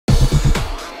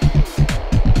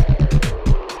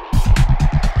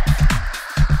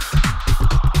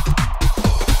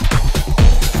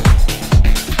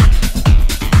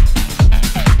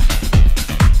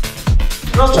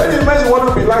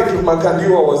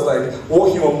Makandiwa was like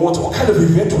walking on water, what kind of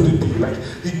event would it be? Like,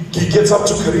 he gets up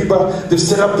to Kariba, they've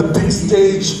set up the big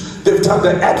stage, they've done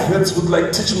the adverts with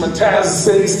like Teach Mataz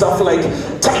saying stuff like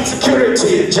tight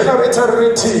security, generator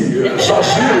ready,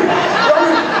 Shashi.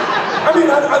 I mean,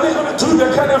 are they going to do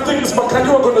that kind of thing? Is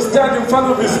Makandiwa going to stand in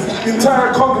front of his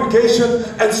entire congregation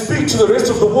and speak to the rest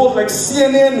of the world like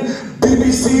CNN,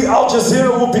 BBC, Al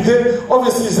Jazeera will be there?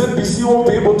 Obviously, ZBC won't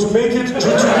be able to make it due to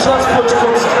transport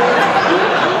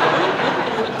constraints.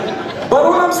 But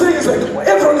what I'm saying is like,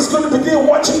 everyone is going to be there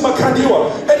watching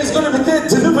Makandiwa, and he's going to be there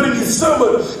delivering his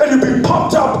sermon, and you'll be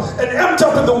pumped up and amped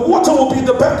up, and the water will be in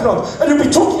the background, and you'll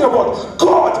be talking about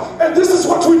God, and this is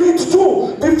what we need to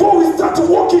do before we start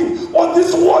walking on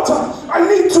this water. I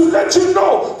need to let you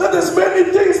know that there's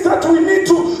many things that we need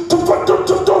to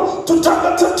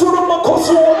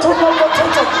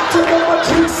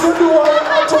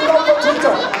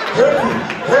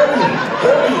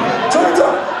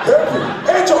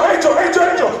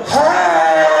Angel.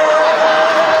 Hey!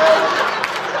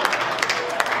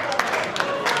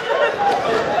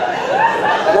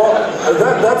 Well,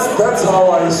 that's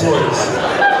how I saw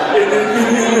it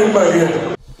in my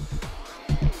head.